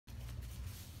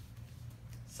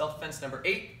Self-defense number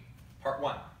 8, part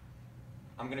 1.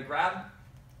 I'm going to grab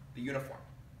the uniform,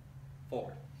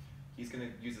 forward. He's going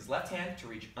to use his left hand to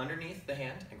reach underneath the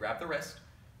hand and grab the wrist.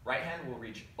 Right hand will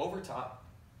reach over top,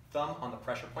 thumb on the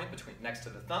pressure point next to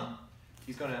the thumb.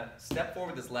 He's going to step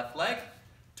forward with his left leg,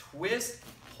 twist,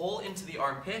 pull into the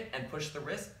armpit, and push the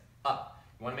wrist up.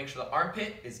 You want to make sure the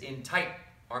armpit is in tight.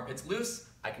 Armpit's loose,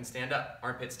 I can stand up.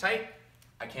 Armpit's tight,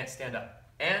 I can't stand up.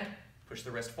 And push the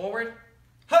wrist forward.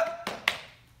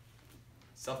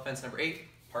 Self-defense number 8,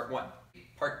 part 1.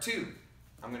 Part 2,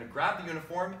 I'm going to grab the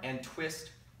uniform and twist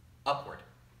upward,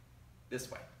 this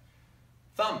way.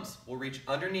 Thumbs will reach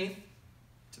underneath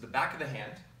to the back of the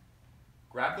hand,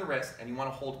 grab the wrist, and you want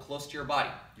to hold close to your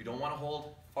body. You don't want to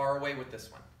hold far away with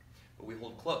this one, but we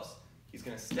hold close. He's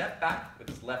going to step back with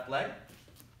his left leg,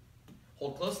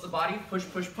 hold close to the body, push,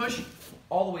 push, push,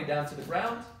 all the way down to the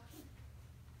ground.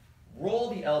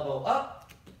 Roll the elbow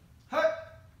up.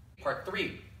 Part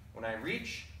 3, when I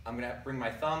reach, I'm going to bring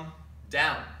my thumb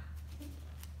down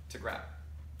to grab.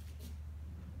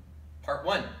 Part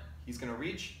 1, he's going to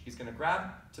reach, he's going to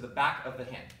grab to the back of the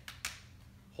hand.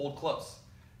 Hold close.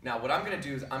 Now what I'm going to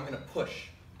do is I'm going to push.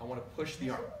 I want to push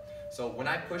the arm. So when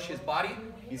I push his body,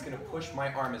 he's going to push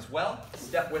my arm as well.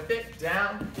 Step with it,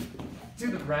 down to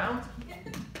the ground.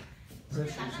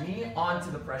 Push his knee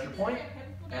onto the pressure point,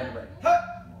 and ready.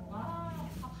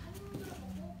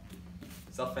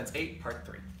 Self-defense 8, part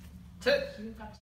 3.